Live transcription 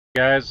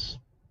Guys,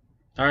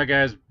 all right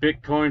guys,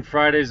 Bitcoin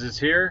Fridays is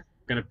here.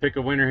 Gonna pick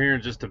a winner here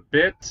in just a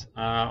bit.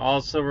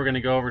 Also, we're gonna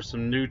go over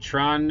some new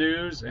Tron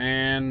news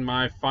and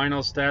my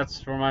final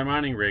stats for my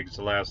mining rigs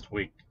last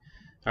week.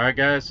 All right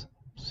guys,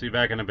 see you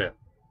back in a bit.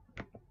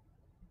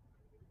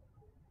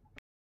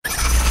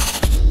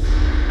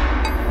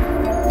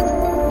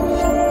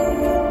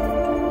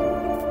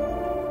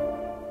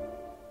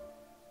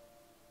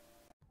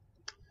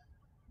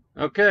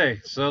 Okay,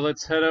 so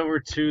let's head over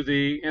to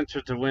the Enter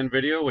to Win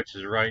video, which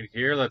is right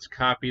here. Let's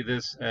copy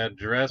this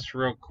address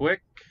real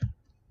quick.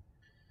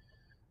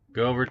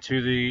 Go over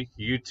to the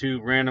YouTube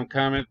random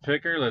comment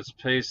picker. Let's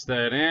paste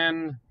that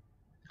in.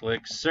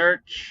 Click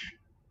search.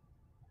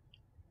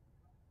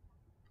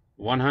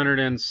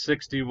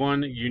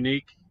 161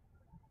 unique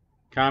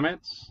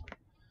comments.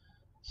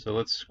 So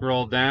let's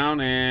scroll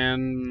down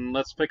and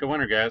let's pick a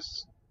winner,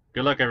 guys.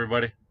 Good luck,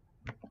 everybody.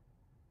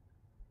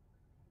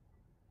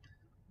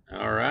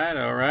 All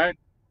right.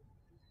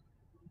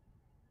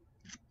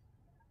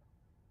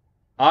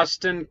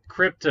 Austin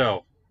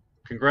Crypto.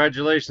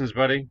 Congratulations,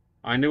 buddy.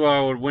 I knew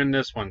I would win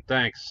this one.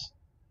 Thanks.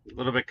 A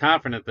little bit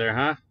confident there,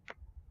 huh?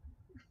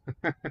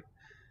 All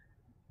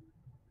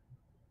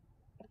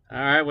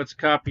right, let's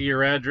copy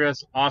your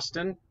address,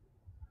 Austin.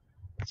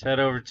 Let's head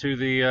over to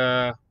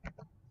the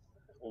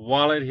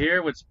wallet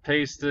here. Let's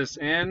paste this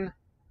in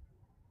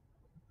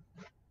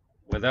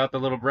without the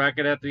little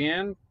bracket at the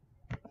end.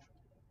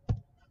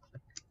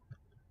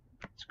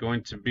 It's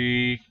going to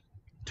be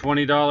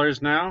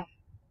 $20 now.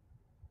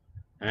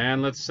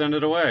 And let's send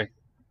it away.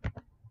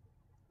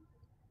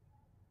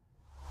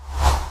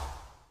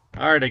 All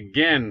right,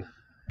 again,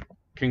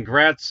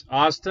 congrats,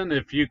 Austin.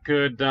 If you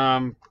could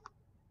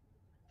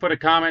put a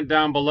comment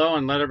down below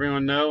and let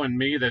everyone know and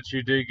me that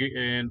you did,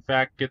 in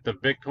fact, get the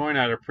Bitcoin,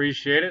 I'd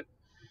appreciate it.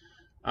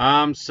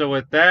 So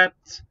with that,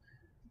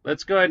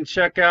 let's go ahead and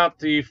check out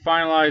the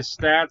finalized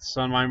stats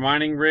on my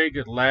mining rig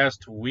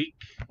last week,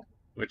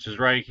 which is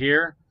right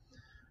here.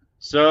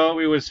 So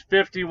it was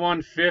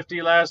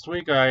 5150 last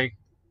week. I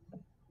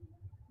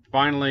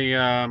finally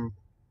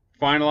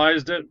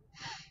finalized it.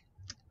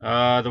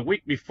 The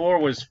week before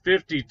was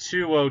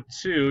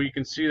 5202. You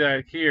can see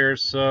that here.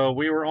 So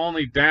we were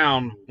only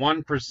down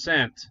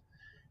 1%,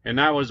 and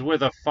that was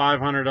with a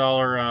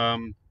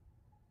 $500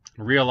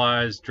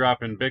 realized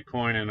drop in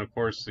Bitcoin and of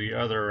course the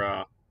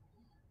other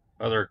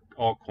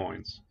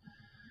altcoins.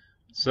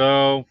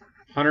 So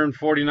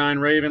 149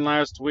 Raven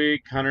last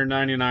week,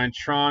 199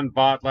 Tron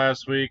bought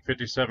last week,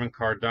 57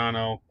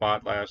 Cardano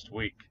bought last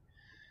week.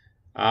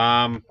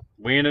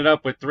 We ended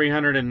up with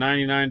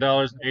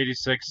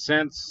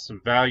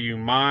 $399.86 value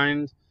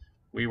mined.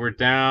 We were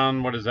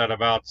down, what is that,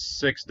 about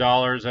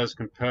 $6 as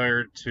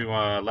compared to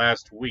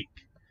last week.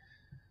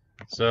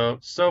 So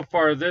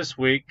far this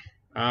week,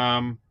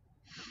 I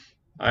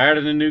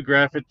added a new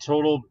graphic,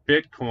 total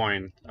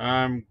Bitcoin.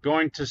 I'm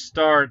going to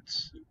start,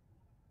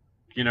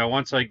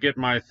 once I get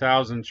my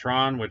 1,000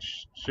 Tron,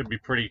 which should be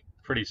pretty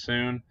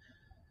soon.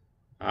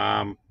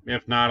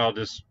 If not, I'll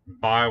just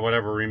buy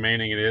whatever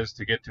remaining it is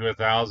to get to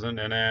 1,000,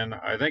 and then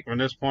I think from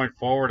this point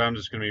forward, I'm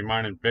just going to be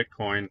mining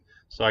Bitcoin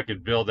so I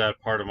could build that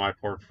part of my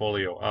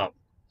portfolio up.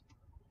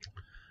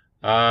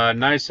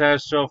 Nice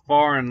hash so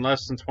far in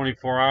less than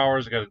 24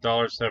 hours. I got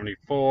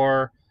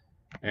 $1.74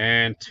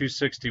 and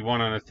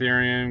 261 on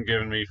Ethereum,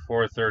 giving me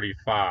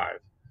 435.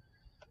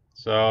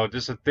 So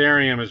this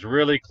Ethereum is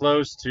really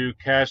close to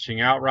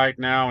cashing out right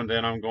now, and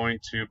then I'm going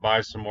to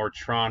buy some more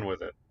Tron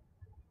with it.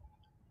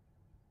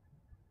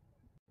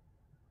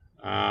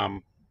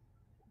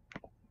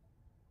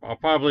 I'll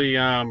probably,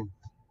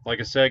 like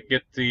I said,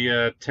 get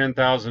the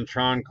 10,000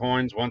 Tron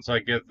coins. Once I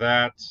get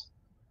that,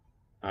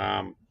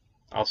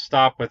 I'll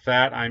stop with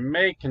that. I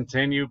may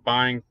continue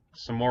buying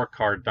some more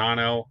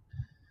Cardano,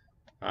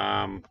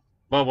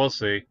 but we'll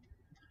see.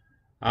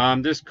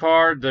 This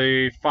card,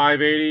 the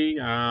 580,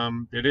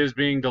 it is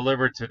being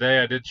delivered today.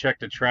 I did check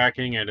the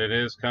tracking, and it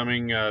is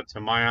coming to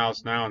my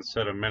house now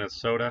instead of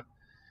Minnesota.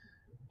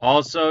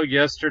 Also,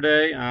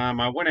 yesterday,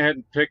 I went ahead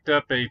and picked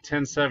up a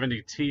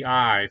 1070 Ti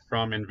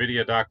from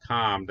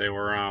nvidia.com. They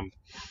were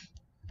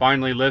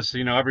finally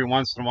listed, every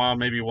once in a while,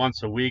 maybe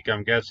once a week,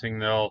 I'm guessing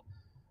they'll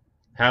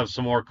have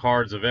some more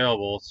cards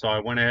available. So I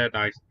went ahead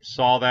and I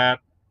saw that,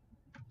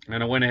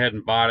 and I went ahead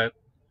and bought it.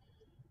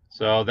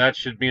 So that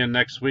should be in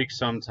next week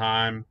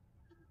sometime,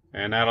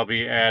 and that'll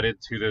be added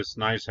to this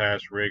nice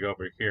hash rig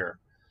over here.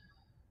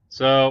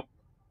 So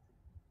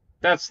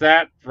that's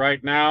that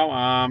right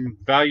now.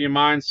 Value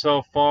mined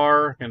so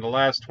far in the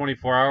last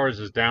 24 hours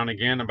is down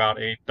again about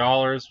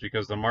 $8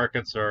 because the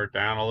markets are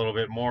down a little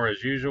bit more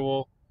as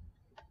usual.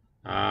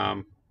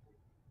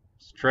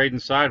 It's trading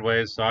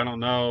sideways, so I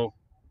don't know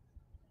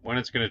when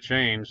it's going to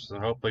change. So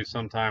hopefully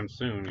sometime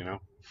soon,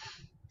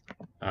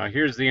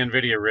 Here's the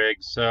NVIDIA rig.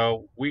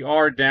 So we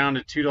are down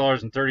to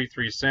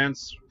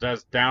 $2.33.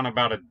 That's down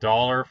about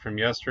 $1 from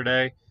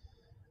yesterday.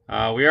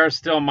 We are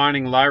still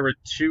mining Lyra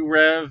 2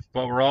 Rev,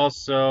 but we're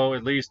also,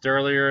 at least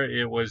earlier,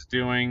 it was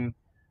doing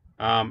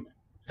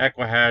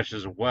Equihash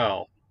as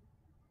well.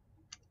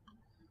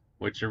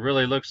 which it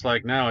really looks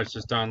like now it's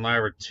just on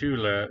LIBOR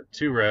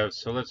 2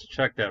 revs. So let's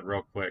check that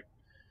real quick.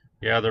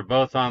 Yeah, they're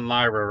both on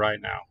LIBOR right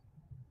now.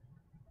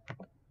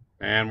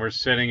 And we're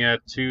sitting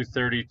at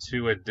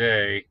 232 a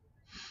day,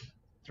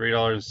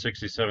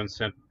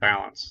 $3.67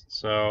 balance.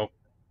 So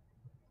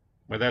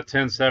with that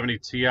 1070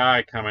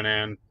 Ti coming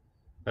in,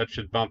 that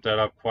should bump that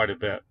up quite a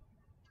bit.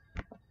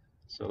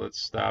 So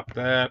let's stop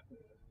that,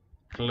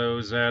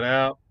 close that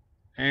out,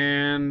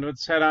 and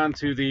let's head on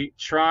to the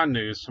Tron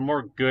news. Some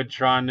more good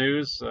Tron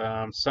news,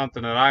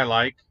 something that I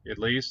like, at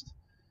least,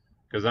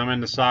 because I'm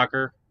into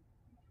soccer.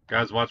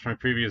 Guys, watch my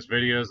previous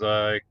videos.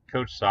 I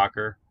coach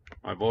soccer.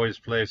 My boys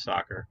play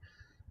soccer.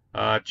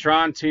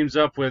 Tron teams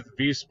up with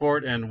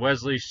V-Sport and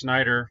Wesley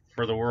Schneider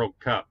for the World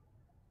Cup.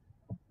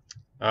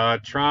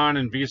 Tron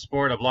and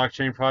V-Sport, a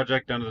blockchain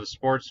project under the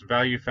Sports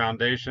Value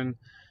Foundation,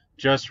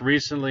 just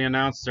recently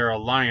announced their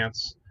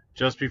alliance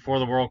just before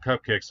the World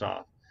Cup kicks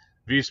off.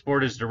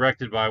 V-Sport is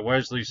directed by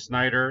Wesley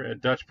Sneijder, a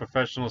Dutch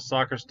professional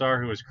soccer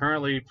star who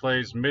currently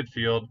plays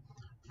midfield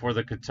for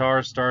the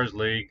Qatar Stars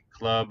League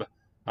club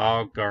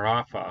Al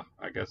Gharafa.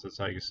 I guess that's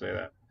how you say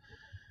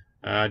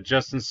that.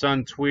 Justin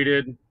Sun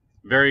tweeted,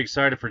 "Very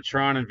excited for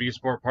Tron and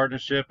V-Sport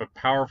partnership, a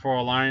powerful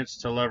alliance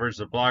to leverage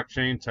the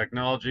blockchain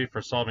technology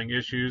for solving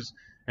issues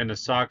in the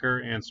soccer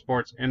and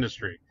sports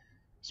industry.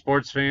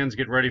 Sports fans,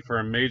 get ready for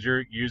a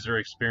major user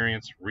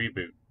experience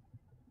reboot."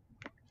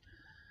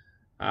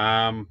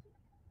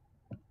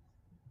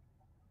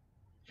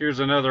 Here's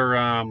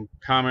another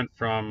comment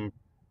from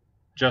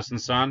Justin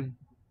Sun.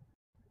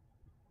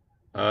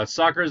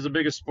 Soccer is the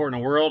biggest sport in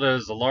the world, it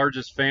has the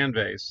largest fan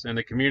base, and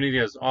the community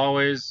has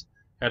always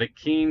had a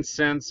keen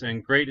sense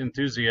and great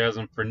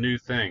enthusiasm for new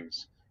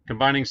things.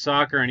 Combining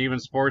soccer and even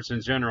sports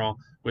in general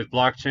with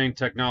blockchain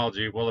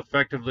technology will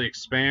effectively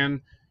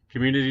expand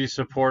community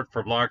support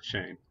for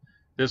blockchain.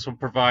 This will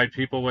provide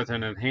people with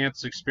an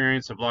enhanced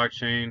experience of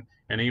blockchain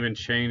and even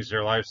change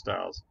their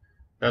lifestyles.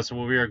 That's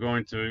what we are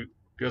going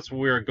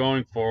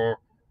for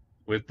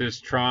with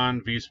this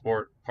Tron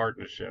V-Sport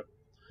partnership.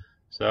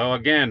 So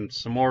again,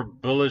 some more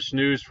bullish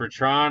news for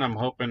Tron. I'm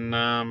hoping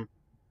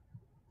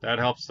that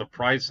helps the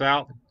price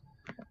out.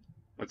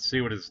 Let's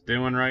see what it's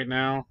doing right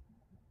now.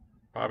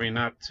 Probably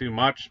not too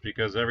much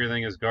because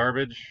everything is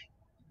garbage.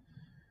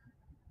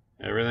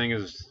 Everything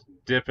is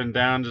dipping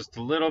down just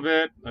a little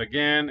bit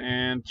again,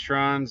 and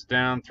Tron's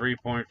down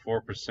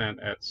 3.4%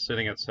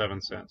 sitting at 7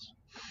 cents.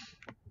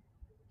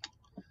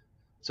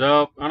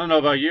 So I don't know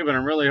about you, but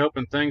I'm really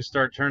hoping things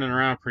start turning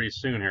around pretty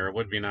soon here. It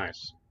would be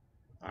nice.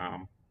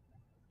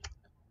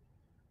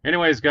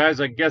 Anyways,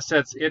 guys, I guess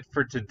that's it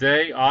for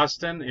today.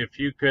 Austin, if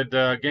you could,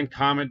 again,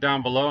 comment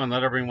down below and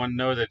let everyone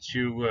know that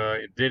you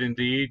did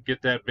indeed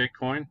get that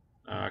Bitcoin.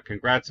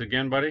 Congrats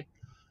again, buddy.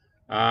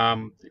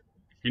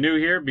 If you're new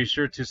here, be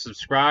sure to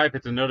subscribe,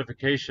 hit the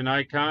notification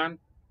icon,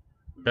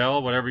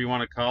 bell, whatever you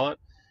want to call it.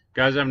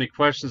 Guys, have any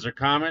questions or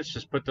comments,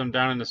 just put them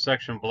down in the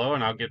section below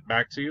and I'll get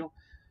back to you.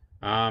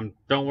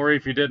 Don't worry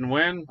if you didn't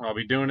win. I'll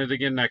be doing it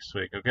again next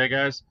week. Okay,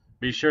 guys?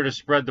 Be sure to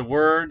spread the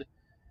word.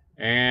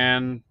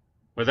 And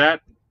with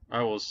that,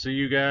 I will see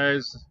you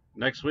guys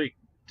next week.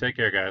 Take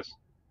care, guys.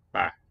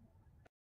 Bye.